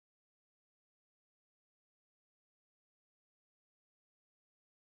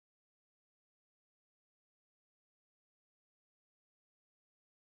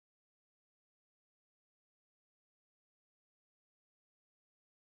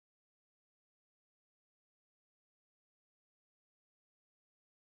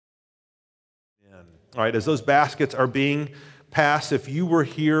All right, as those baskets are being passed, if you were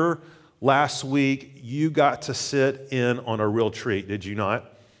here last week, you got to sit in on a real treat, did you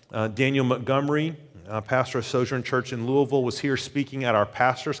not? Daniel Montgomery, pastor of Sojourn Church in Louisville, was here speaking at our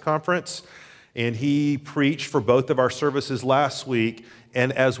pastors' conference, and he preached for both of our services last week,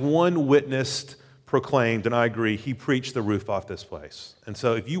 and as one witness proclaimed, and I agree, he preached the roof off this place. And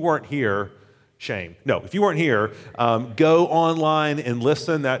so if you weren't here, shame. No, if you weren't here, go online and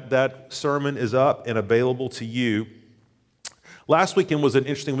listen. That sermon is up and available to you. Last weekend was an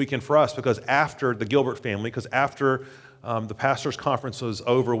interesting weekend for us because after the Gilbert family, after the pastors' conference was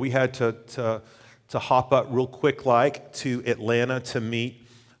over, we had to hop up real quick to Atlanta to meet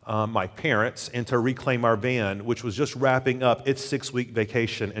my parents and to reclaim our van, which was just wrapping up its 6-week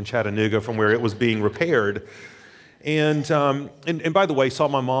vacation in Chattanooga from where it was being repaired. And by the way, saw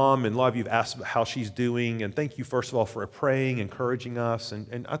my mom, and a lot of you have asked about how she's doing, and thank you, first of all, for praying, encouraging us,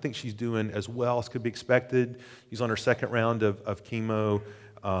 and I think she's doing as well as could be expected. She's on her second round of chemo.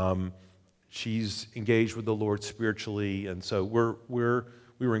 She's engaged with the Lord spiritually, and so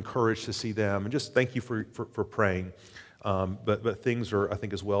we were encouraged to see them, and just thank you for praying. But things are, I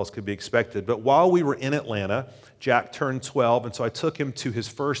think, as well as could be expected. But while we were in Atlanta, Jack turned 12, and so I took him to his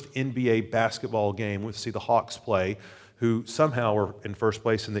first NBA basketball game. Went to see the Hawks play, who somehow were in first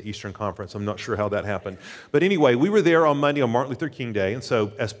place in the Eastern Conference. I'm not sure how that happened. But anyway, we were there on Monday on Martin Luther King Day, and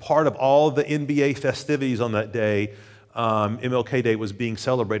so as part of all the NBA festivities on that day, MLK Day was being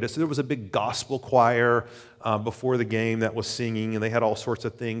celebrated. So there was a big gospel choir before the game that was singing, and they had all sorts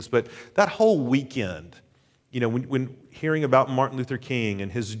of things. But that whole weekend, you know, when hearing about Martin Luther King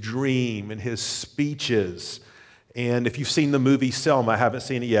and his dream and his speeches, and if you've seen the movie Selma, I haven't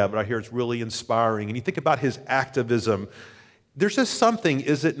seen it yet, but I hear it's really inspiring, and you think about his activism, there's just something,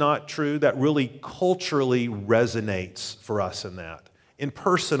 is it not true, that really culturally resonates for us in that, and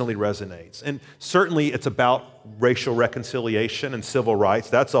personally resonates. And certainly it's about racial reconciliation and civil rights,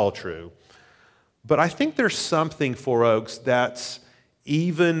 that's all true. But I think there's something, for Oaks, that's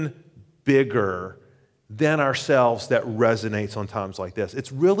even bigger than ourselves that resonates on times like this.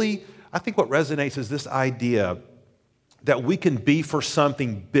 It's really, I think what resonates is this idea that we can be for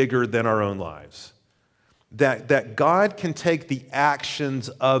something bigger than our own lives. That God can take the actions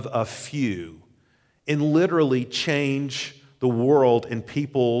of a few and literally change the world and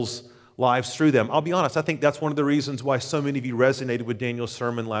people's lives through them. I'll be honest, I think that's one of the reasons why so many of you resonated with Daniel's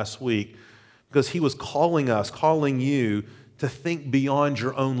sermon last week, because he was calling you to think beyond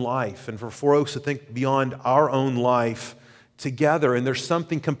your own life, and for Four Oaks to think beyond our own life together. And there's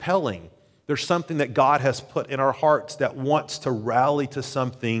something compelling. There's something that God has put in our hearts that wants to rally to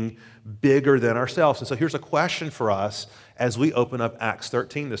something bigger than ourselves. And so here's a question for us as we open up Acts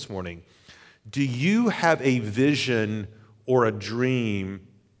 13 this morning. Do you have a vision or a dream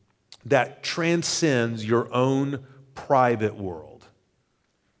that transcends your own private world?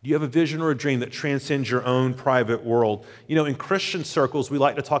 Do you have a vision or a dream that transcends your own private world? You know, in Christian circles, we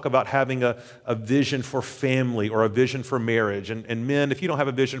like to talk about having a vision for family or a vision for marriage. And men, if you don't have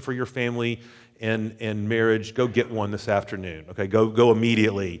a vision for your family and marriage, go get one this afternoon, okay? Go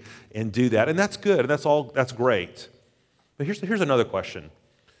immediately and do that. And that's good, and that's great. But here's another question.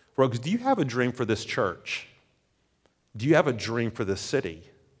 Folks, do you have a dream for this church? Do you have a dream for this city?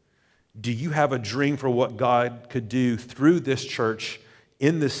 Do you have a dream for what God could do through this church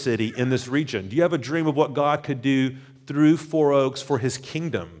in this city, in this region? Do you have a dream of what God could do through Four Oaks for His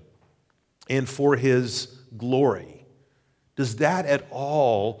kingdom and for His glory? Does that at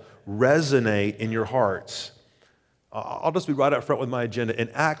all resonate in your hearts? I'll just be right up front with my agenda. In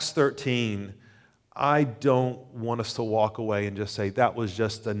Acts 13, I don't want us to walk away and just say, that was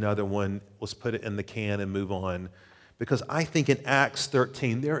just another one, let's put it in the can and move on. Because I think in Acts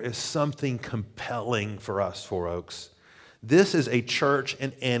 13, there is something compelling for us, Four Oaks. This is a church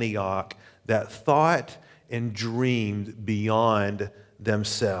in Antioch that thought and dreamed beyond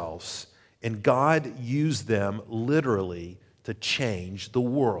themselves. And God used them literally to change the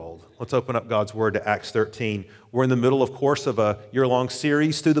world. Let's open up God's Word to Acts 13. We're in the middle, of course, of a year-long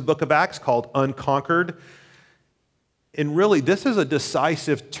series through the book of Acts called Unconquered. And really, this is a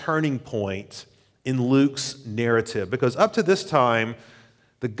decisive turning point in Luke's narrative, because up to this time,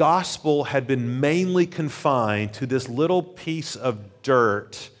 the gospel had been mainly confined to this little piece of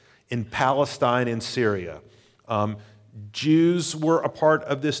dirt in Palestine and Syria. Jews were a part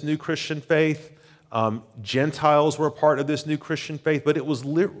of this new Christian faith. Gentiles were a part of this new Christian faith, but it was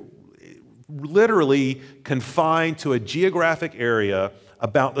literally confined to a geographic area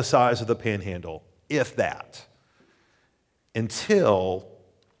about the size of the Panhandle, if that, until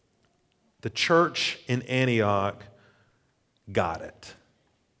the church in Antioch got it.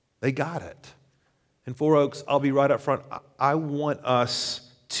 They got it. And Four Oaks, I'll be right up front. I want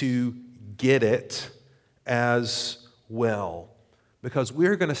us to get it as well, because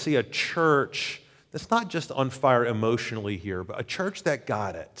we're going to see a church that's not just on fire emotionally here, but a church that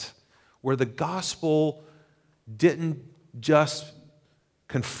got it, where the gospel didn't just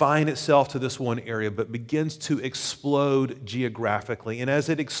confine itself to this one area, but begins to explode geographically. And as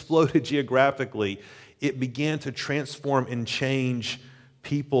it exploded geographically, it began to transform and change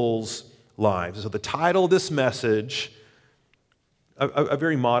people's lives. So the title of this message, a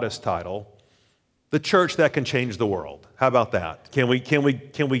very modest title, The Church That Can Change the World. How about that? Can we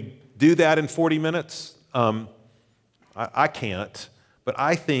do that in 40 minutes? I can't, but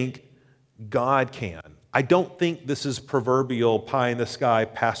I think God can. I don't think this is proverbial pie-in-the-sky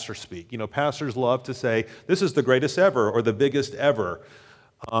pastor speak. You know, pastors love to say, this is the greatest ever or the biggest ever.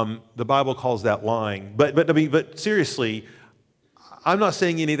 The Bible calls that lying. But seriously, I'm not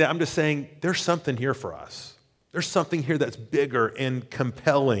saying any of that. I'm just saying there's something here for us. There's something here that's bigger and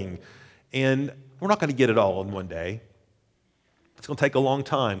compelling. And we're not going to get it all in one day. It's going to take a long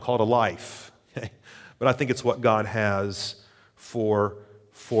time, called a life. But I think it's what God has for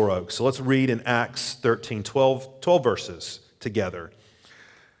Four Oaks. So let's read in Acts 13, 12 verses together.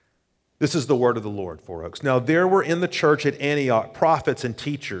 This is the word of the Lord, Four Oaks. Now there were in the church at Antioch prophets and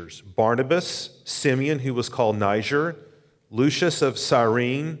teachers, Barnabas, Simeon, who was called Niger, Lucius of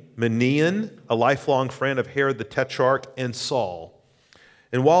Cyrene, Manaen, a lifelong friend of Herod the Tetrarch, and Saul.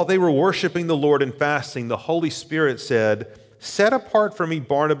 And while they were worshiping the Lord and fasting, the Holy Spirit said, "Set apart for me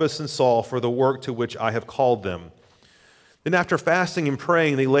Barnabas and Saul for the work to which I have called them." Then after fasting and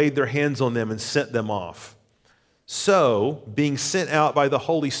praying, they laid their hands on them and sent them off. So, being sent out by the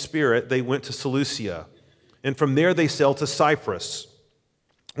Holy Spirit, they went to Seleucia, and from there they sailed to Cyprus.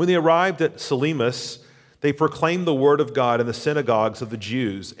 When they arrived at Salamis, they proclaimed the word of God in the synagogues of the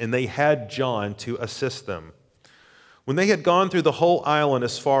Jews, and they had John to assist them. When they had gone through the whole island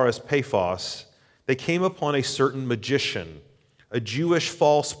as far as Paphos, they came upon a certain magician, a Jewish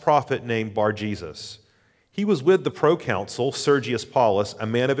false prophet named Bar-Jesus. He was with the proconsul, Sergius Paulus, a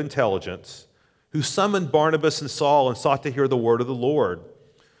man of intelligence, who summoned Barnabas and Saul and sought to hear the word of the Lord.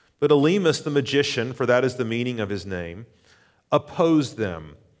 But Elymas the magician, for that is the meaning of his name, opposed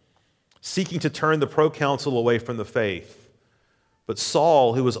them, seeking to turn the proconsul away from the faith. But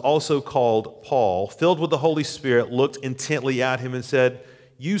Saul, who was also called Paul, filled with the Holy Spirit, looked intently at him and said,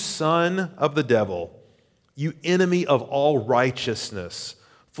 "You son of the devil, you enemy of all righteousness,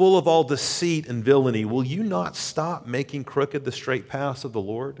 full of all deceit and villainy, will you not stop making crooked the straight paths of the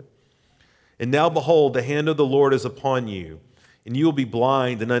Lord? And now behold, the hand of the Lord is upon you, and you will be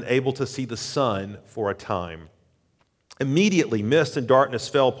blind and unable to see the sun for a time." Immediately mist and darkness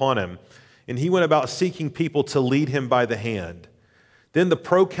fell upon him, and he went about seeking people to lead him by the hand. Then the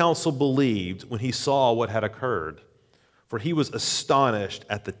proconsul believed when he saw what had occurred, for he was astonished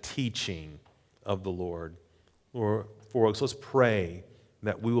at the teaching of the Lord. Lord, Four Oaks, let's pray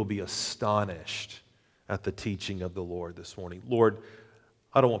that we will be astonished at the teaching of the Lord this morning. Lord,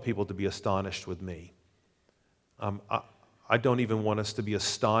 I don't want people to be astonished with me. I don't even want us to be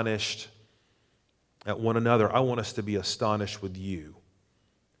astonished at one another. I want us to be astonished with you.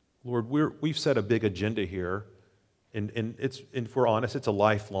 Lord, we've set a big agenda here, and if we're honest, it's a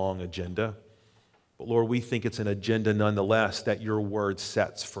lifelong agenda. But Lord, we think it's an agenda nonetheless that your word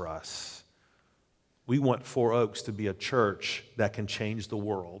sets for us. We want Four Oaks to be a church that can change the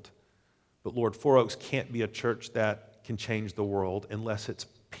world. But Lord, Four Oaks can't be a church that can change the world unless its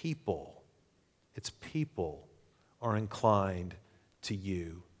people are inclined to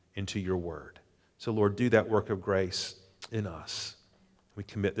you and to your word. So Lord, do that work of grace in us. We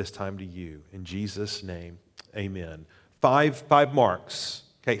commit this time to you. In Jesus' name, amen. Five marks,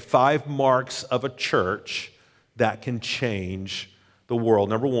 okay? 5 marks of a church that can change the world.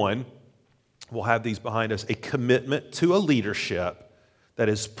 Number 1, we'll have these behind us, a commitment to a leadership that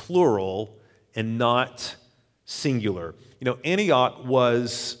is plural and not singular. You know, Antioch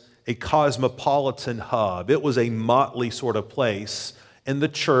was a cosmopolitan hub. It was a motley sort of place, and the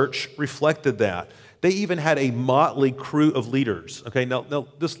church reflected that. They even had a motley crew of leaders. Okay, now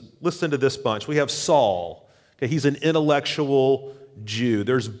just listen to this bunch. We have Saul. Okay, he's an intellectual Jew.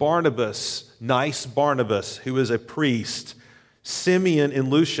 There's Barnabas, nice Barnabas, who is a priest. Simeon and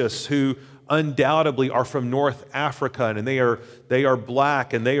Lucius, who undoubtedly are from North Africa, and they are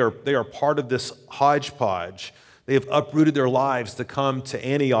black, and they are part of this hodgepodge. They have uprooted their lives to come to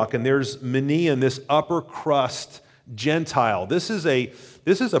Antioch. And there's Manaen, this upper crust Gentile. This is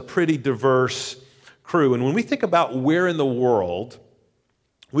a pretty diverse crew. And when we think about where in the world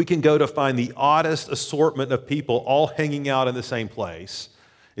we can go to find the oddest assortment of people all hanging out in the same place,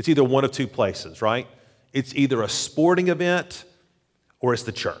 It's either one of two places, right? It's either a sporting event or it's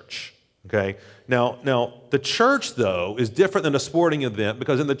the church, okay? Now, the church, though, is different than a sporting event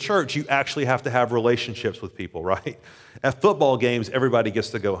because in the church, you actually have to have relationships with people, right? At football games, everybody gets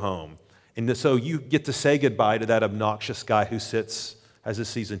to go home. And so you get to say goodbye to that obnoxious guy who has his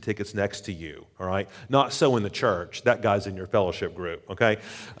season tickets next to you, all right? Not so in the church. That guy's in your fellowship group, okay?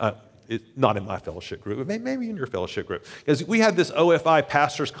 Not in my fellowship group, but maybe in your fellowship group. Because we had this OFI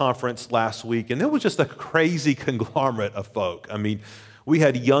pastors conference last week, and it was just a crazy conglomerate of folk. I mean, we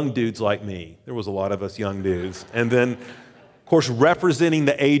had young dudes like me. There was a lot of us young dudes. And then, of course, representing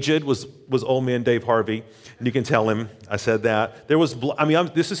the aged was old man Dave Harvey. And you can tell him I said that. There was,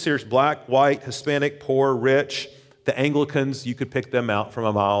 this is serious, black, white, Hispanic, poor, rich. The Anglicans, you could pick them out from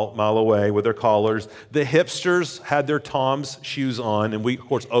a mile away with their collars. The hipsters had their Tom's shoes on, and we, of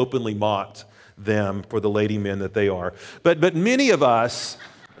course, openly mocked them for the lady men that they are. But many of us,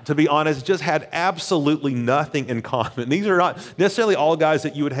 to be honest, just had absolutely nothing in common. These are not necessarily all guys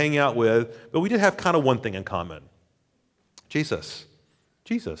that you would hang out with, but we did have kind of one thing in common. Jesus.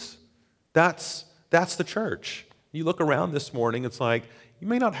 That's the church. You look around this morning, it's like, you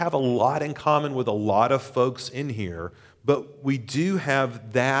may not have a lot in common with a lot of folks in here, but we do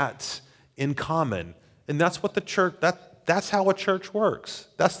have that in common. And that's what the church, that's how a church works.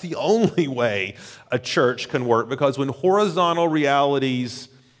 That's the only way a church can work, because when horizontal realities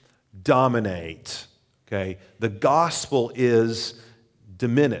dominate, okay, the gospel is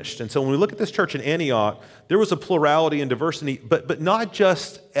diminished. And so when we look at this church in Antioch, there was a plurality and diversity, but not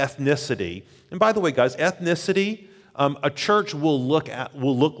just ethnicity. And by the way, guys, ethnicity, a church will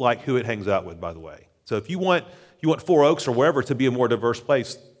look like who it hangs out with, by the way. So if you want Four Oaks or wherever to be a more diverse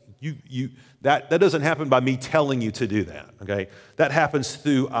place, that doesn't happen by me telling you to do that, okay? That happens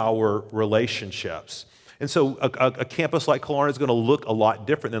through our relationships. And so a campus like Killarney is going to look a lot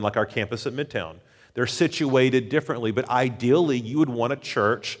different than like our campus at Midtown. They're situated differently, but ideally you would want a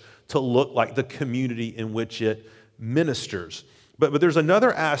church to look like the community in which it ministers. But there's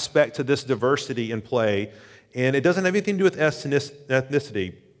another aspect to this diversity in play, and it doesn't have anything to do with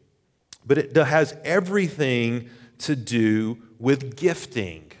ethnicity, but it has everything to do with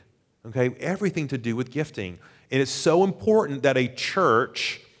gifting, okay? Everything to do with gifting. And it's so important that a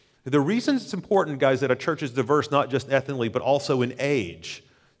church, the reason it's important, guys, that a church is diverse, not just ethnically, but also in age,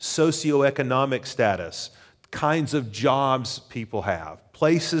 socioeconomic status, kinds of jobs people have,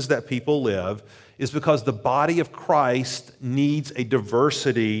 places that people live, is because the body of Christ needs a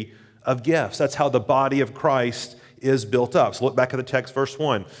diversity of gifts. That's how the body of Christ is built up. So look back at the text, verse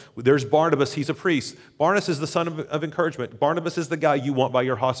 1. There's Barnabas, he's a priest. Barnabas is the son of encouragement. Barnabas is the guy you want by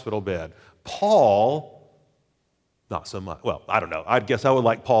your hospital bed. Paul, not so much. Well, I don't know. I guess I would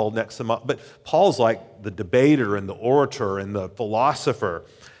like Paul next to but Paul's like the debater and the orator and the philosopher.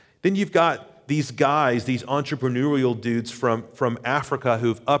 Then you've got these guys, these entrepreneurial dudes from Africa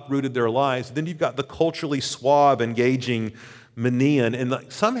who've uprooted their lives. Then you've got the culturally suave, engaging Manian, and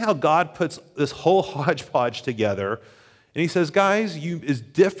somehow God puts this whole hodgepodge together, and he says, guys, you as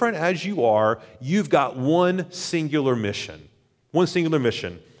different as you are, you've got one singular mission. One singular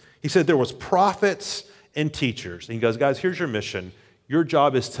mission. He said there was prophets and teachers. And he goes, guys, here's your mission. Your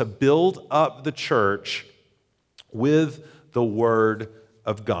job is to build up the church with the word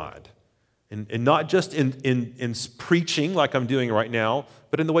of God. And not just in preaching like I'm doing right now,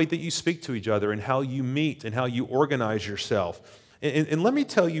 but in the way that you speak to each other and how you meet and how you organize yourself. And let me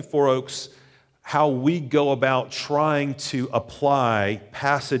tell you, Four Oaks, how we go about trying to apply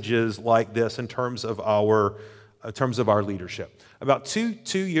passages like this in terms of our leadership. About two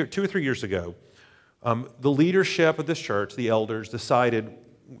or 3 years ago, the leadership of this church, the elders, decided,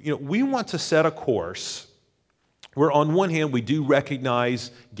 we want to set a course where on one hand, we do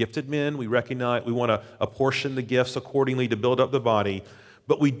recognize gifted men. We want to apportion the gifts accordingly to build up the body.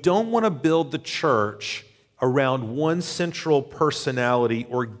 But we don't want to build the church around one central personality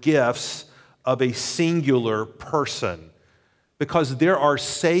or gifts of a singular person, because there are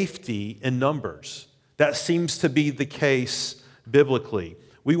safety in numbers. That seems to be the case biblically.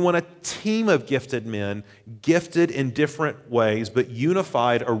 We want a team of gifted men, gifted in different ways, but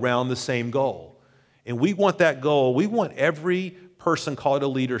unified around the same goal. And we want that goal. We want every person called to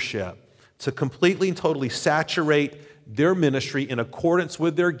leadership to completely and totally saturate their ministry in accordance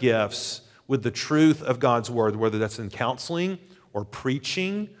with their gifts, with the truth of God's word, whether that's in counseling or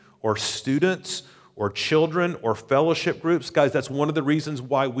preaching or students or children or fellowship groups. Guys, that's one of the reasons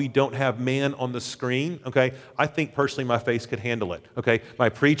why we don't have man on the screen, okay? I think personally my face could handle it, okay? My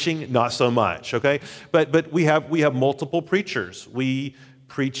preaching, not so much, okay? But we have multiple preachers. We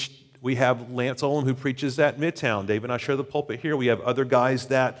preach We have Lance Olam who preaches at Midtown. Dave and I share the pulpit here. We have other guys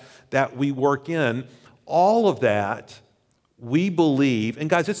that we work in. All of that, we believe, and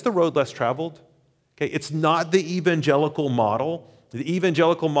guys, it's the road less traveled. Okay, it's not the evangelical model. The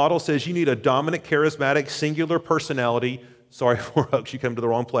evangelical model says you need a dominant, charismatic, singular personality. Sorry, folks, you come to the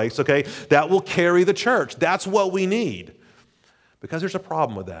wrong place, okay? That will carry the church. That's what we need. Because there's a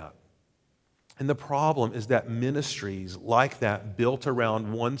problem with that. And the problem is that ministries like that, built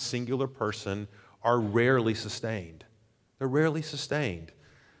around one singular person, are rarely sustained. They're rarely sustained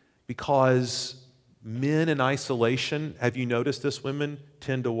because men in isolation, have you noticed this, women,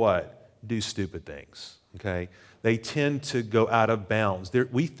 tend to what? Do stupid things, okay? They tend to go out of bounds.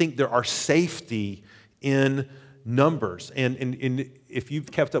 We think there are safety in numbers. And if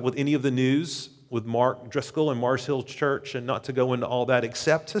you've kept up with any of the news with Mark Driscoll and Mars Hill Church, and not to go into all that,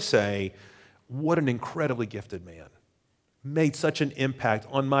 except to say, what an incredibly gifted man. Made such an impact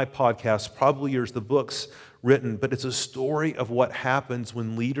on my podcast, probably years the book's written, but it's a story of what happens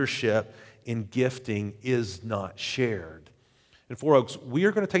when leadership and gifting is not shared. And folks, we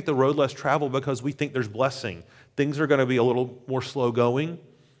are going to take the road less traveled because we think there's blessing. Things are going to be a little more slow going.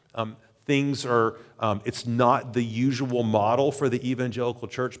 It's not the usual model for the evangelical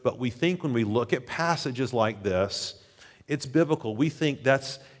church, but we think when we look at passages like this, it's biblical. We think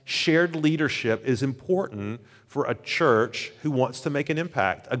that's shared leadership is important for a church who wants to make an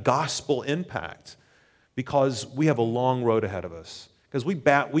impact, a gospel impact, because we have a long road ahead of us. Because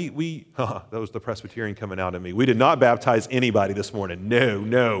that was the Presbyterian coming out of me. We did not baptize anybody this morning.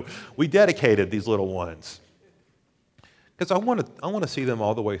 No. We dedicated these little ones. Because I want to see them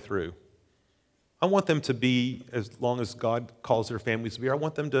all the way through. I want them to be, as long as God calls their families to be, I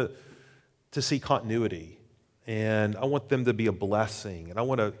want them to see continuity. And I want them to be a blessing. And I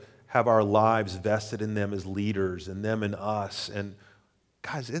want to have our lives vested in them as leaders and them in us. And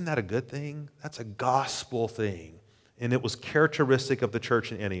guys, isn't that a good thing? That's a gospel thing. And it was characteristic of the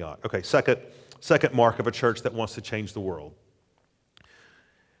church in Antioch. Okay, second mark of a church that wants to change the world.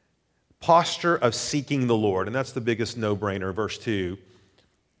 Posture of seeking the Lord. And that's the biggest no-brainer, verse 2.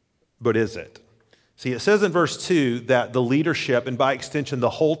 But is it? See, it says in verse 2 that the leadership, and by extension the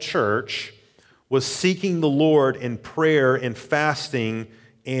whole church, was seeking the Lord in prayer and fasting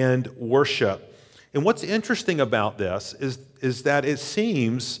and worship. And what's interesting about this is that it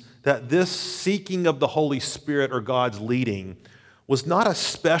seems that this seeking of the Holy Spirit or God's leading was not a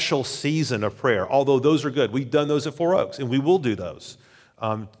special season of prayer, although those are good. We've done those at Four Oaks, and we will do those.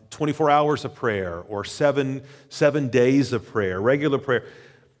 24 hours of prayer or seven days of prayer, regular prayer.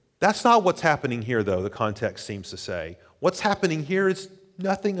 That's not what's happening here, though, the context seems to say. What's happening here is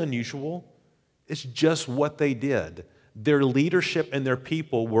nothing unusual. It's just what they did. Their leadership and their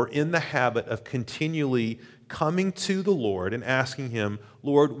people were in the habit of continually coming to the Lord and asking Him,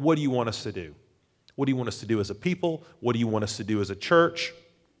 Lord, what do you want us to do? What do you want us to do as a people? What do you want us to do as a church?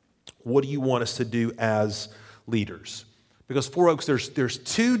 What do you want us to do as leaders? Because, Four Oaks, there's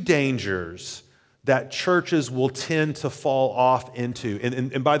two dangers that churches will tend to fall off into.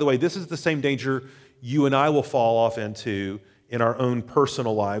 And by the way, this is the same danger you and I will fall off into in our own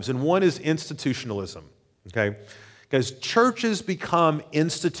personal lives. And one is institutionalism, okay? Because churches become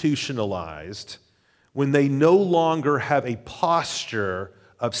institutionalized when they no longer have a posture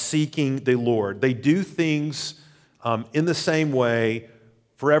of seeking the Lord. They do things in the same way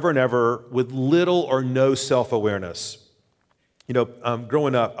forever and ever with little or no self-awareness. You know,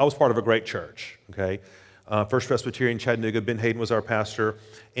 growing up, I was part of a great church, okay? First Presbyterian Chattanooga, Ben Hayden was our pastor,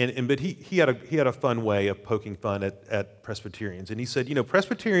 but he had a fun way of poking fun at Presbyterians. And he said, you know,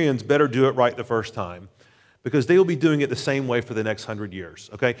 Presbyterians better do it right the first time because they will be doing it the same way for the next 100 years,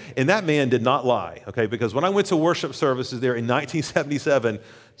 okay? And that man did not lie, okay? Because when I went to worship services there in 1977,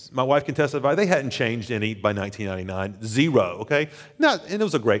 my wife can testify, they hadn't changed any by 1999, zero, okay? And it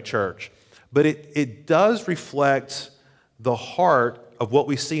was a great church. But it does reflect the heart of what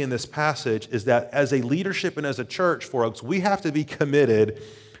we see in this passage is that as a leadership and as a church, folks, we have to be committed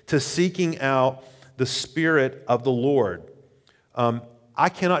to seeking out the Spirit of the Lord. I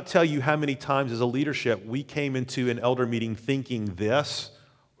cannot tell you how many times as a leadership we came into an elder meeting thinking this.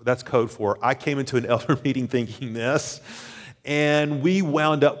 That's code for I came into an elder meeting thinking this, and we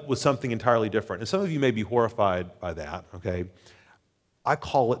wound up with something entirely different. And some of you may be horrified by that, okay? I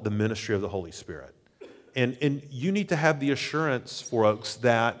call it the ministry of the Holy Spirit. And you need to have the assurance, folks,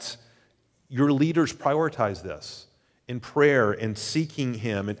 that your leaders prioritize this in prayer and seeking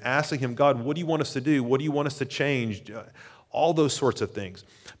Him and asking Him, God, what do you want us to do? What do you want us to change? All those sorts of things.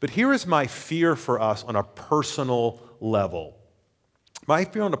 But here is my fear for us on a personal level. My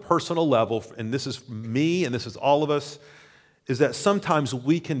fear on a personal level, and this is me and this is all of us, is that sometimes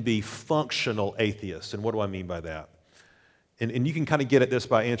we can be functional atheists. And what do I mean by that? And you can kind of get at this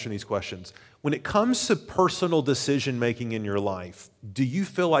by answering these questions. When it comes to personal decision making in your life, do you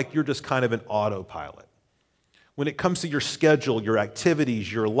feel like you're just kind of an autopilot? When it comes to your schedule, your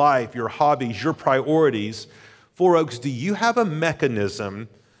activities, your life, your hobbies, your priorities, Four Oaks, do you have a mechanism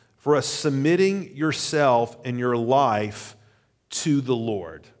for us submitting yourself and your life to the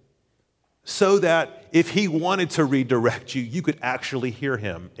Lord so that if He wanted to redirect you, you could actually hear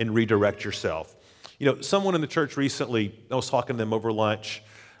Him and redirect yourself? You know, someone in the church recently, I was talking to them over lunch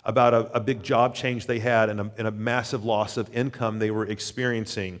about a big job change they had and a massive loss of income they were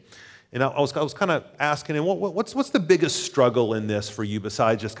experiencing. And I was kind of asking him, what's the biggest struggle in this for you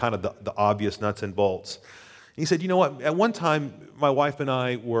besides just kind of the obvious nuts and bolts? And he said, you know what, at one time, my wife and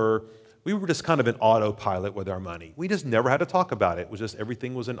I we were just kind of an autopilot with our money. We just never had to talk about it. It was just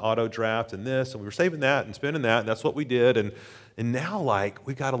everything was an auto draft and this, and we were saving that and spending that, and that's what we did. And now, like,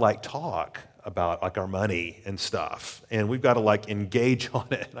 we've got to, talk about, our money and stuff, and we've got to, engage on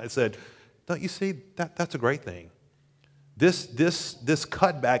it. And I said, don't you see, that's a great thing. This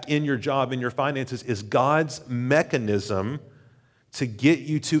cutback in your job, in your finances, is God's mechanism to get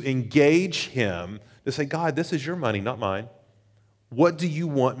you to engage Him, to say, God, this is your money, not mine. What do you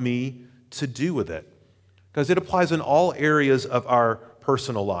want me to do with it? Because it applies in all areas of our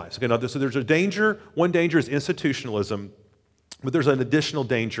personal lives. Okay, now, so there's a danger. One danger is institutionalism, but there's an additional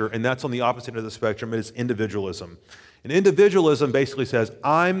danger, and that's on the opposite end of the spectrum. It's individualism. And individualism basically says,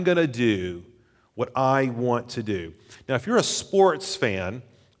 I'm going to do what I want to do. Now, if you're a sports fan,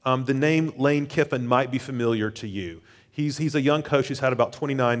 the name Lane Kiffin might be familiar to you. He's a young coach who's had about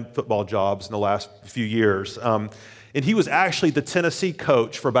 29 football jobs in the last few years. And he was actually the Tennessee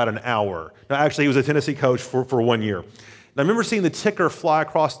coach for about an hour. No, actually, he was a Tennessee coach for 1 year. And I remember seeing the ticker fly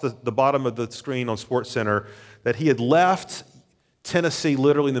across the bottom of the screen on SportsCenter that he had left Tennessee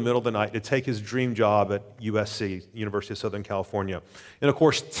literally in the middle of the night to take his dream job at USC, University of Southern California. And of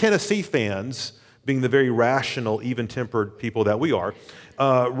course, Tennessee fans, being the very rational, even-tempered people that we are,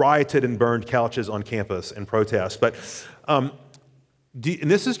 rioted and burned couches on campus in protest. But, and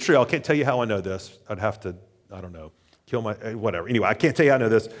this is true, I can't tell you how I know this. I'd have to, I don't know, kill my, whatever. Anyway, I can't tell you how I know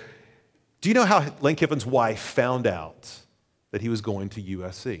this. Do you know how Lane Kiffin's wife found out that he was going to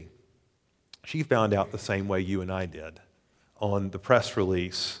USC? She found out the same way you and I did, on the press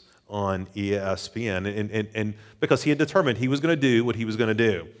release on ESPN, and because he had determined he was going to do what he was going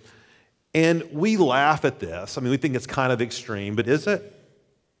to do. And we laugh at this. I mean, we think it's kind of extreme, but is it?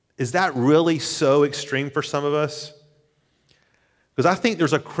 Is that really so extreme for some of us? Because I think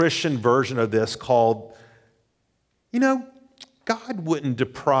there's a Christian version of this called, God wouldn't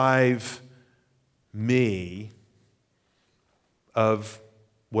deprive me of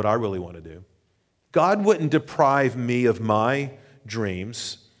what I really want to do. God wouldn't deprive me of my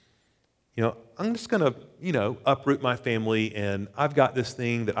dreams. I'm just going to, uproot my family, and I've got this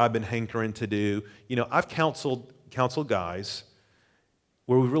thing that I've been hankering to do. I've counseled guys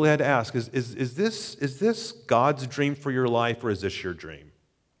where we really had to ask, is this God's dream for your life, or is this your dream?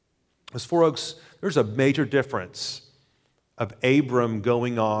 As Four Oaks, there's a major difference of Abram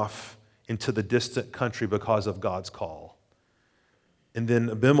going off into the distant country because of God's call, and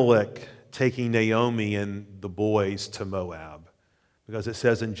then Abimelech taking Naomi and the boys to Moab, because it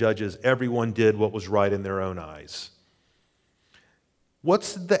says in Judges, everyone did what was right in their own eyes.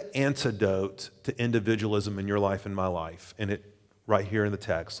 What's the antidote to individualism in your life and my life? And it right here in the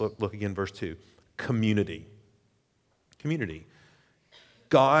text. Look again, verse 2. Community. Community.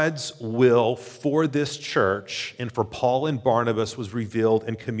 God's will for this church and for Paul and Barnabas was revealed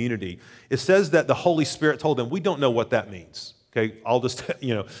in community. It says that the Holy Spirit told them, we don't know what that means. Okay, I'll just,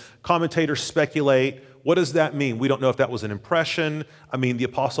 commentators speculate. What does that mean? We don't know if that was an impression. I mean, the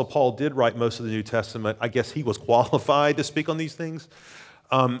Apostle Paul did write most of the New Testament. I guess he was qualified to speak on these things.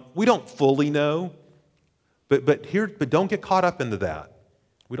 We don't fully know, but don't get caught up into that.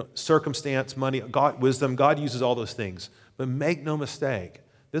 Circumstance, money, God, wisdom, God uses all those things. But make no mistake,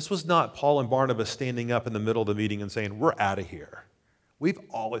 this was not Paul and Barnabas standing up in the middle of the meeting and saying, we're out of here. We've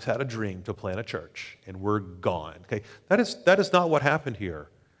always had a dream to plant a church, and we're gone. Okay, that is not what happened here.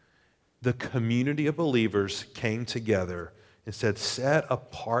 The community of believers came together and said, set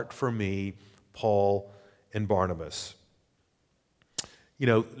apart for me, Paul and Barnabas.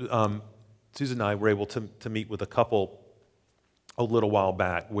 Susan and I were able to meet with a couple a little while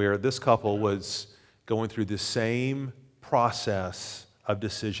back where this couple was going through the same process of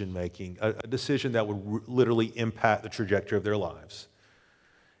decision making, a decision that would literally impact the trajectory of their lives.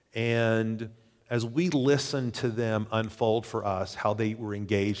 And as we listened to them unfold for us how they were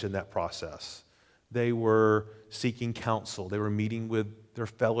engaged in that process, They were seeking counsel. They were meeting with their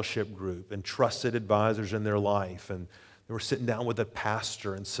fellowship group and trusted advisors in their life. And they were sitting down with a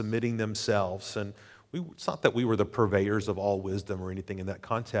pastor and submitting themselves. And it's not that we were the purveyors of all wisdom or anything in that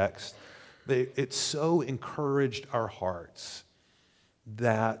context. It so encouraged our hearts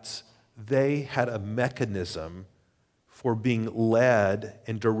that they had a mechanism for being led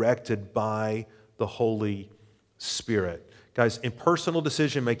and directed by the Holy Spirit. Guys, in personal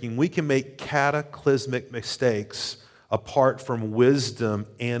decision making, we can make cataclysmic mistakes apart from wisdom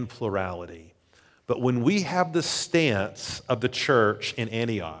and plurality. But when we have the stance of the church in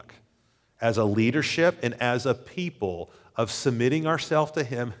Antioch as a leadership and as a people of submitting ourselves to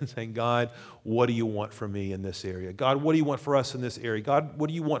Him and saying, God, what do you want from me in this area? God, what do you want for us in this area? God, what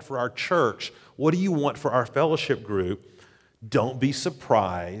do you want for our church? What do you want for our fellowship group? Don't be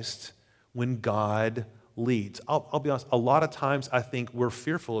surprised when God leads. I'll be honest, a lot of times I think we're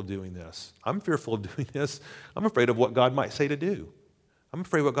fearful of doing this. I'm fearful of doing this. I'm afraid of what God might say to do. I'm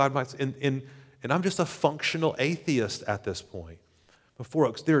afraid of what God might say. And I'm just a functional atheist at this point.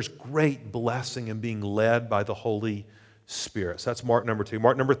 Before there's great blessing in being led by the Holy Spirit. So that's mark number 2.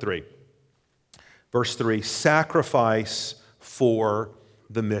 Mark number 3. Verse 3, sacrifice for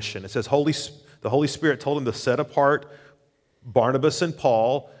the mission. It says the Holy Spirit told him to set apart Barnabas and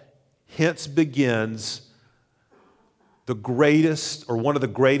Paul. Hence begins the greatest, or one of the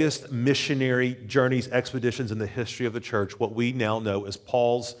greatest missionary journeys, expeditions in the history of the church, what we now know as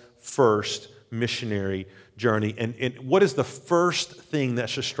Paul's first missionary journey. And what is the first thing that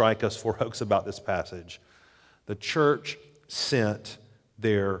should strike us, folks, about this passage? The church sent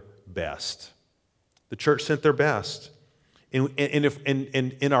their best. The church sent their best. And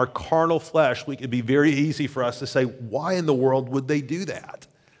in our carnal flesh, it'd be very easy for us to say, why in the world would they do that?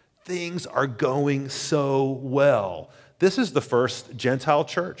 Things are going so well. This is the first Gentile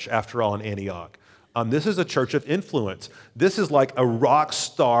church, after all, in Antioch. This is a church of influence. This is like a rock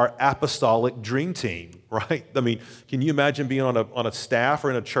star apostolic dream team, right? I mean, can you imagine being on a staff or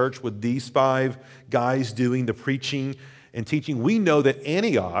in a church with these 5 guys doing the preaching and teaching? We know that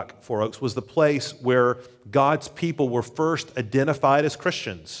Antioch, folks, was the place where God's people were first identified as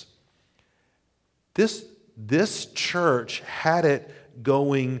Christians. This church had it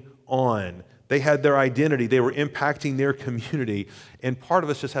going on. They had their identity. They were impacting their community. And part of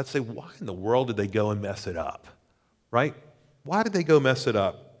us just had to say, why in the world did they go and mess it up? Right? Why did they go mess it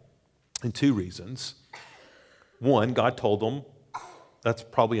up? And 2 reasons. 1, God told them. That's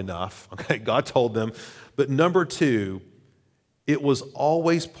probably enough. Okay, God told them. But number 2, it was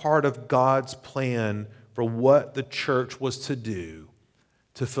always part of God's plan for what the church was to do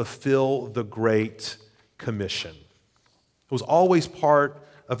to fulfill the Great Commission. It was always part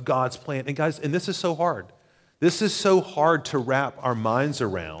of God's plan. And guys, and this is so hard. This is so hard to wrap our minds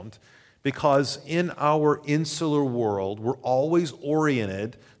around because in our insular world, we're always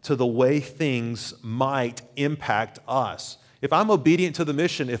oriented to the way things might impact us. If I'm obedient to the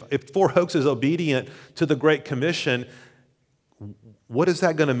mission, if Four Oaks is obedient to the Great Commission, what is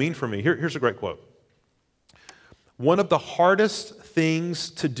that going to mean for me? Here's a great quote. One of the hardest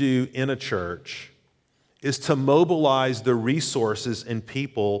things to do in a church is to mobilize the resources and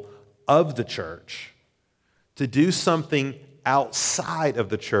people of the church to do something outside of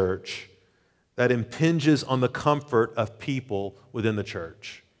the church that impinges on the comfort of people within the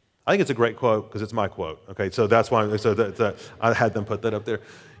church. I think it's a great quote because it's my quote. Okay, so that's why I had them put that up there.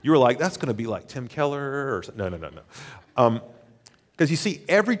 You were like, that's going to be like Tim Keller or no. Because you see,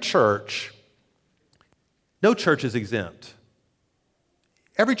 every church, no church is exempt.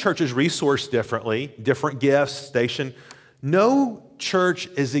 Every church is resourced differently, different gifts, station. No church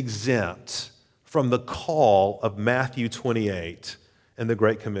is exempt from the call of Matthew 28 and the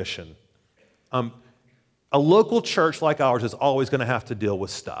Great Commission. A local church like ours is always going to have to deal with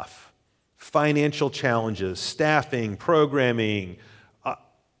stuff. Financial challenges, staffing, programming,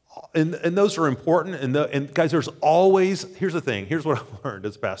 and those are important. And guys, there's always, here's the thing, here's what I've learned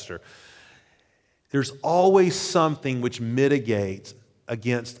as a pastor. There's always something which mitigates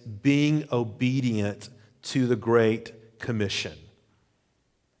against being obedient to the Great Commission.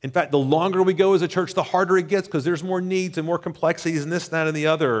 In fact, the longer we go as a church, the harder it gets because there's more needs and more complexities and this, that, and the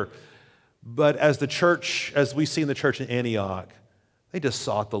other. But as the church, as we see in the church in Antioch, they just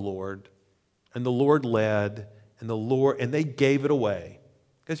sought the Lord, and the Lord led, and they gave it away.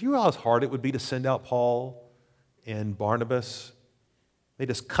 Because you realize how hard it would be to send out Paul and Barnabas. They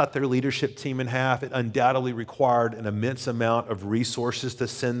just cut their leadership team in half. It undoubtedly required an immense amount of resources to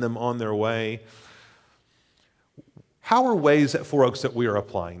send them on their way. How are ways at Four Oaks that we are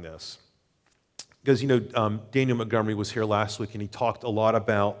applying this? Because, Daniel Montgomery was here last week, and he talked a lot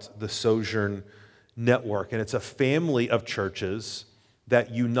about the sojourn Network, and it's a family of churches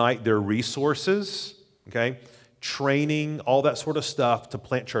that unite their resources, okay, training, all that sort of stuff to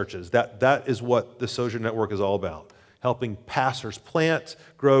plant churches. That is what the Sojourn Network is all about, helping pastors plant,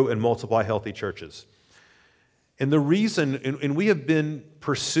 grow, and multiply healthy churches. And the reason, and we have been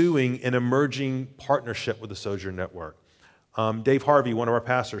pursuing an emerging partnership with the Sojourn Network. Dave Harvey, one of our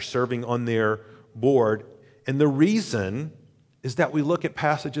pastors, serving on their board. And the reason is that we look at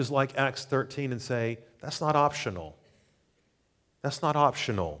passages like Acts 13 and say, that's not optional. That's not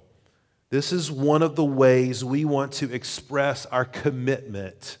optional. This is one of the ways we want to express our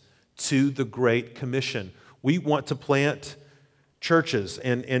commitment to the Great Commission. We want to plant churches.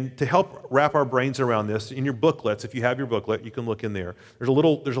 And to help wrap our brains around this, in your booklets, if you have your booklet, you can look in there. There's a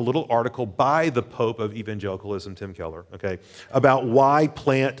little article by the Pope of Evangelicalism, Tim Keller, okay, about why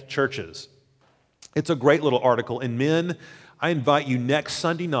plant churches. It's a great little article. And men, I invite you next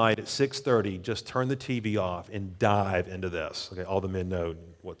Sunday night at 6:30, just turn the TV off and dive into this. Okay, all the men know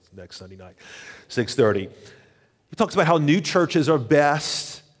what's next Sunday night, 6:30. He talks about how new churches are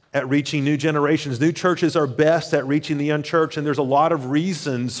best at reaching new generations. New churches are best at reaching the unchurched, and there's a lot of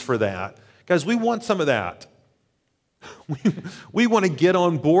reasons for that. Guys, we want some of that. We want to get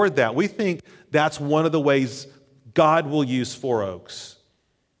on board that. We think that's one of the ways God will use Four Oaks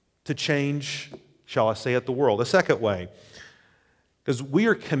to change, shall I say it, the world. A second way, because we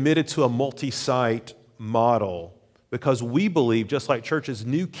are committed to a multi-site model because we believe, just like churches,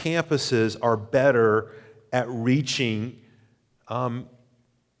 new campuses are better at reaching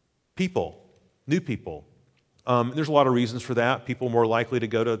people, new people. There's a lot of reasons for that. People are more likely to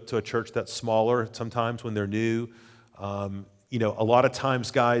go to a church that's smaller sometimes when they're new. A lot of times,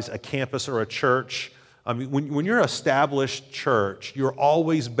 guys, a campus or a church, when you're an established church, you're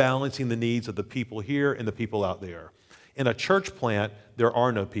always balancing the needs of the people here and the people out there. In a church plant, there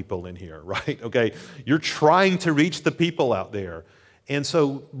are no people in here, right? Okay, you're trying to reach the people out there. And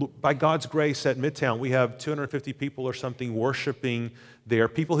so by God's grace at Midtown, we have 250 people or something worshiping there,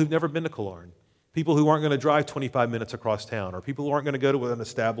 people who've never been to Killearn, people who aren't going to drive 25 minutes across town, or people who aren't going to go to an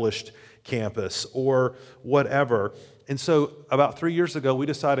established campus or whatever. And so about 3 years ago, we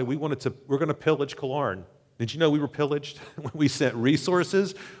decided we're going to pillage Killearn. Did you know we were pillaged? We sent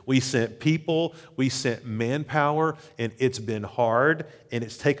resources, we sent people, we sent manpower, and it's been hard, and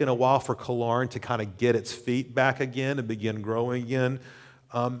it's taken a while for Killearn to kind of get its feet back again and begin growing again.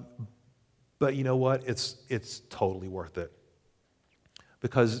 But you know what? It's totally worth it.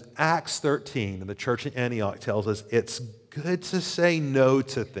 Because Acts 13 and the church in Antioch tells us it's good to say no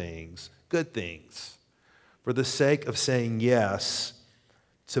to things, good things, for the sake of saying yes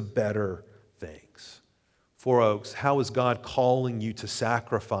to better things. Four Oaks, how is God calling you to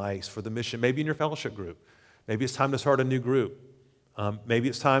sacrifice for the mission? Maybe in your fellowship group. Maybe it's time to start a new group. Maybe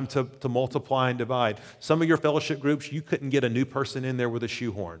it's time to multiply and divide. Some of your fellowship groups, you couldn't get a new person in there with a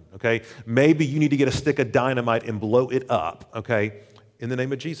shoehorn, okay? Maybe you need to get a stick of dynamite and blow it up, okay? In the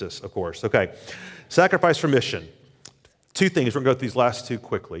name of Jesus, of course, okay? Sacrifice for mission. Two things, we're going to go through these last two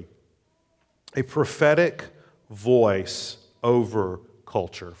quickly. A prophetic voice over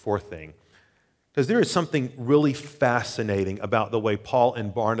culture, fourth thing. Because there is something really fascinating about the way Paul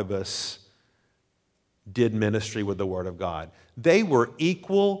and Barnabas did ministry with the Word of God. They were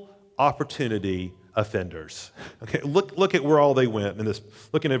equal opportunity offenders. Okay, look at where all they went in this.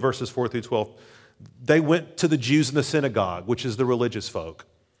 Looking at verses 4 through 12. They went to the Jews in the synagogue, which is the religious folk.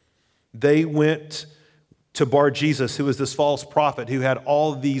 They went to Bar-Jesus, who was this false prophet who had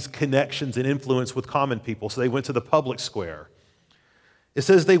all these connections and influence with common people. So they went to the public square. It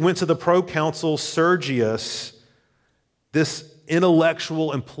says they went to the proconsul Sergius, this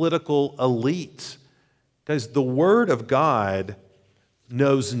intellectual and political elite. Guys, the Word of God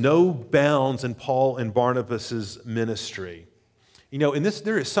knows no bounds in Paul and Barnabas' ministry. In this,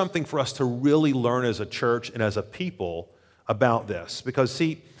 there is something for us to really learn as a church and as a people about this. Because,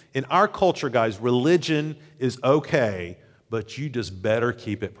 see, in our culture, guys, religion is okay, but you just better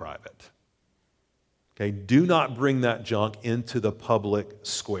keep it private. Okay, do not bring that junk into the public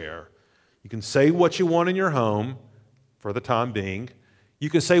square. You can say what you want in your home for the time being. You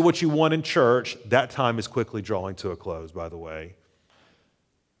can say what you want in church. That time is quickly drawing to a close, by the way.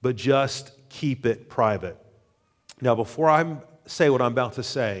 But just keep it private. Now, before I say what I'm about to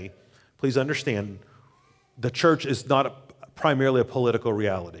say, please understand, the church is not primarily a political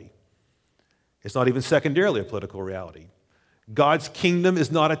reality. It's not even secondarily a political reality. God's kingdom is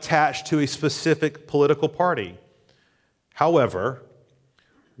not attached to a specific political party. However,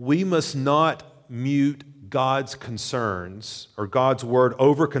 we must not mute God's concerns or God's word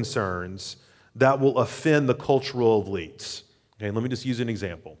over concerns that will offend the cultural elites. Okay, let me just use an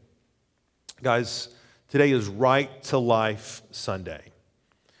example. Guys, today is Right to Life Sunday.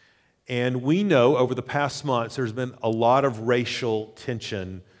 And we know over the past months there's been a lot of racial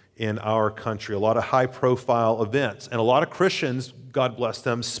tension in our country, a lot of high-profile events, and a lot of Christians, God bless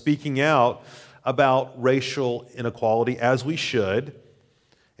them, speaking out about racial inequality, as we should,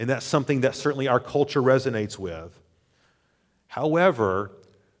 and that's something that certainly our culture resonates with. However,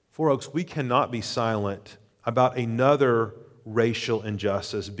 folks, we cannot be silent about another racial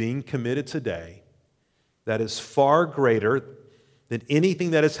injustice being committed today that is far greater than anything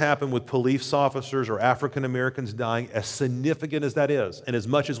that has happened with police officers or African Americans dying, as significant as that is, and as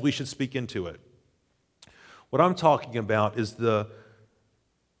much as we should speak into it. What I'm talking about is and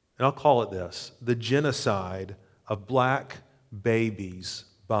I'll call it this, the genocide of black babies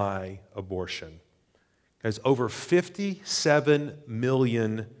by abortion. Guys, over 57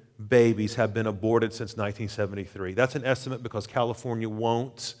 million babies have been aborted since 1973. That's an estimate because California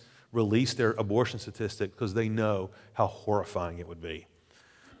won't release their abortion statistic because they know how horrifying it would be.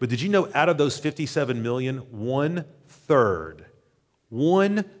 But did you know out of those 57 million, one third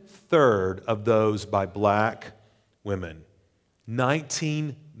of those by black women?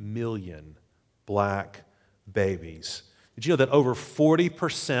 19 million black babies. Did you know that over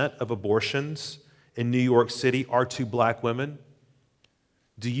 40% of abortions in New York City are to black women?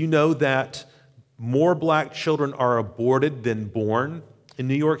 Do you know that more black children are aborted than born in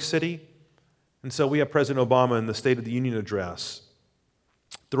New York City? And so we have President Obama in the State of the Union address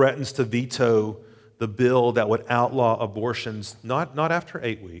threatens to veto the bill that would outlaw abortions not after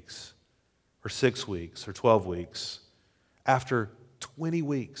 8 weeks or 6 weeks or 12 weeks, after 20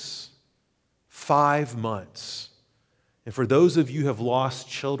 weeks, 5 months. And for those of you who have lost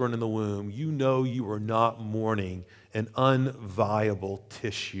children in the womb, you know you are not mourning an unviable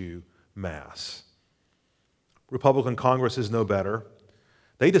tissue mass. Republican Congress is no better.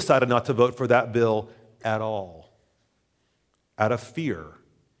 They decided not to vote for that bill at all, out of fear.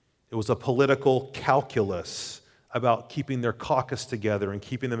 It was a political calculus about keeping their caucus together and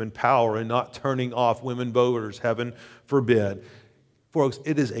keeping them in power and not turning off women voters, heaven forbid. Folks,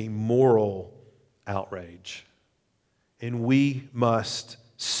 it is a moral outrage, and we must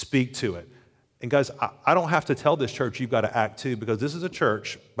speak to it. And guys, I don't have to tell this church you've got to act too, because this is a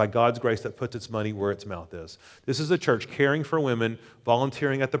church, by God's grace, that puts its money where its mouth is. This is a church caring for women,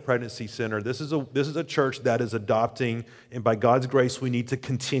 volunteering at the pregnancy center. This is a church that is adopting, and by God's grace, we need to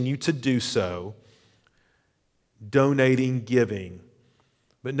continue to do so, donating, giving.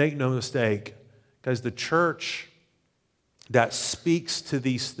 But make no mistake, guys, the church that speaks to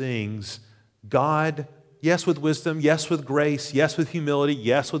these things, God, yes, with wisdom, yes, with grace, yes, with humility,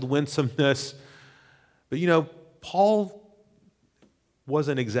 yes, with winsomeness. But you know, Paul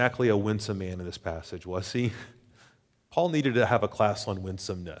wasn't exactly a winsome man in this passage, was he? Paul needed to have a class on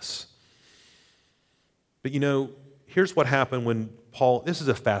winsomeness. But you know, here's what happened when Paul, this is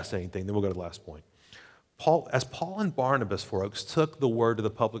a fascinating thing, then we'll go to the last point. Paul and Barnabas, folks, took the word to the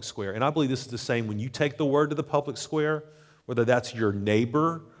public square, and I believe this is the same when you take the word to the public square, whether that's your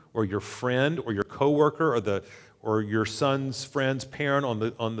neighbor or your friend or your coworker or your son's friend's parent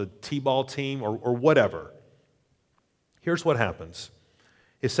on the t-ball team or whatever. Here's what happens.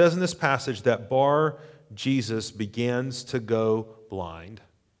 It says in this passage that Jesus begins to go blind,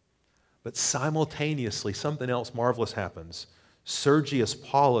 but simultaneously something else marvelous happens. Sergius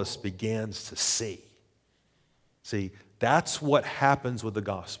Paulus begins to see. See, that's what happens with the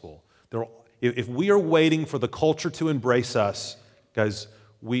gospel. If we are waiting for the culture to embrace us, guys,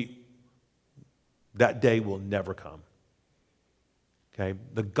 that day will never come. Okay?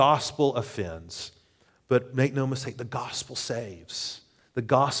 The gospel offends, but make no mistake, the gospel saves. The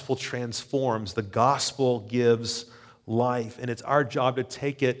gospel transforms. The gospel gives life, and it's our job to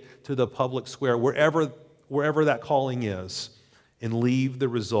take it to the public square, wherever that calling is, and leave the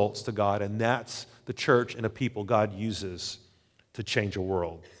results to God, and that's the church and a people God uses to change a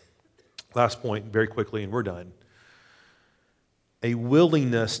world. Last point, very quickly, and we're done. A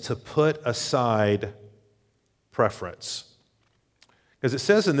willingness to put aside preference. Because it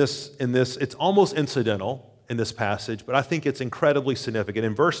says in this, it's almost incidental in this passage, but I think it's incredibly significant.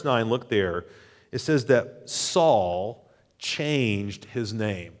 In verse 9, look there, it says that Saul changed his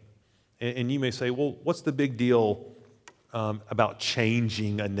name. And you may say, well, what's the big deal about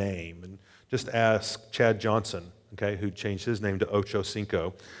changing a name? And just ask Chad Johnson, okay, who changed his name to Ocho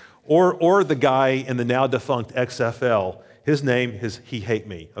Cinco. Or the guy in the now defunct XFL. His name is He Hate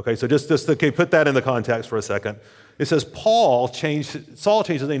Me. Okay, so just put that in the context for a second. It says Saul changed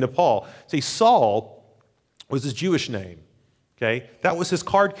his name to Paul. See, Saul was his Jewish name. Okay, that was his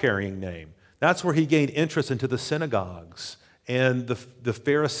card-carrying name. That's where he gained entrance into the synagogues and the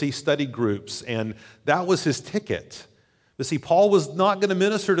Pharisee study groups, and that was his ticket. But see, Paul was not going to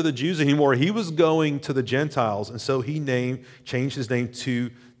minister to the Jews anymore. He was going to the Gentiles, and so he changed his name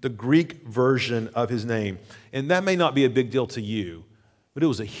to the Greek version of his name. And that may not be a big deal to you, but it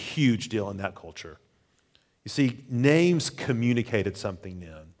was a huge deal in that culture. You see, names communicated something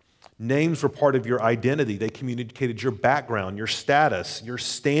then. Names were part of your identity. They communicated your background, your status, your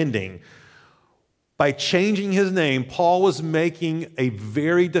standing. By changing his name, Paul was making a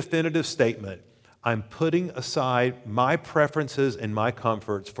very definitive statement. I'm putting aside my preferences and my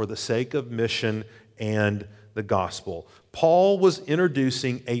comforts for the sake of mission and the gospel. Paul was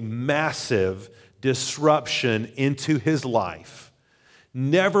introducing a massive disruption into his life.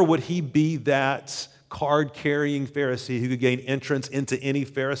 Never would he be that card-carrying Pharisee who could gain entrance into any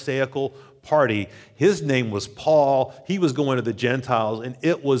Pharisaical party. His name was Paul. He was going to the Gentiles, and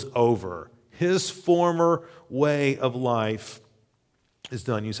it was over. His former way of life is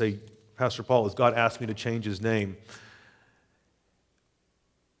done. You say, Pastor Paul, has God asked me to change his name?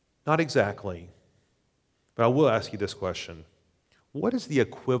 Not exactly. But I will ask you this question. What is the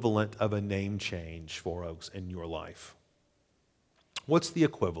equivalent of a name change for folks in your life? What's the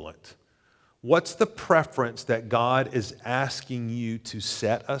equivalent? What's the preference that God is asking you to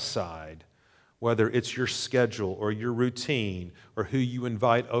set aside, whether it's your schedule or your routine or who you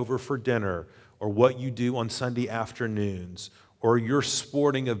invite over for dinner or what you do on Sunday afternoons or your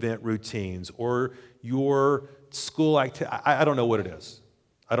sporting event routines or your school activity? I don't know what it is.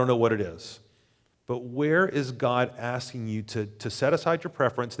 I don't know what it is. But where is God asking you to set aside your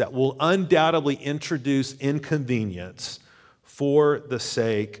preference that will undoubtedly introduce inconvenience for the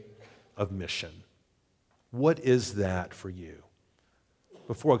sake of mission? What is that for you?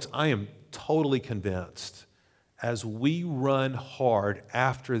 But folks, I am totally convinced as we run hard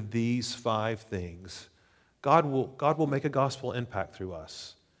after these 5 things, God will make a gospel impact through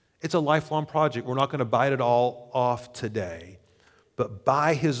us. It's a lifelong project. We're not going to bite it all off today. But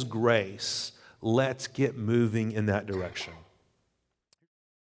by His grace, let's get moving in that direction.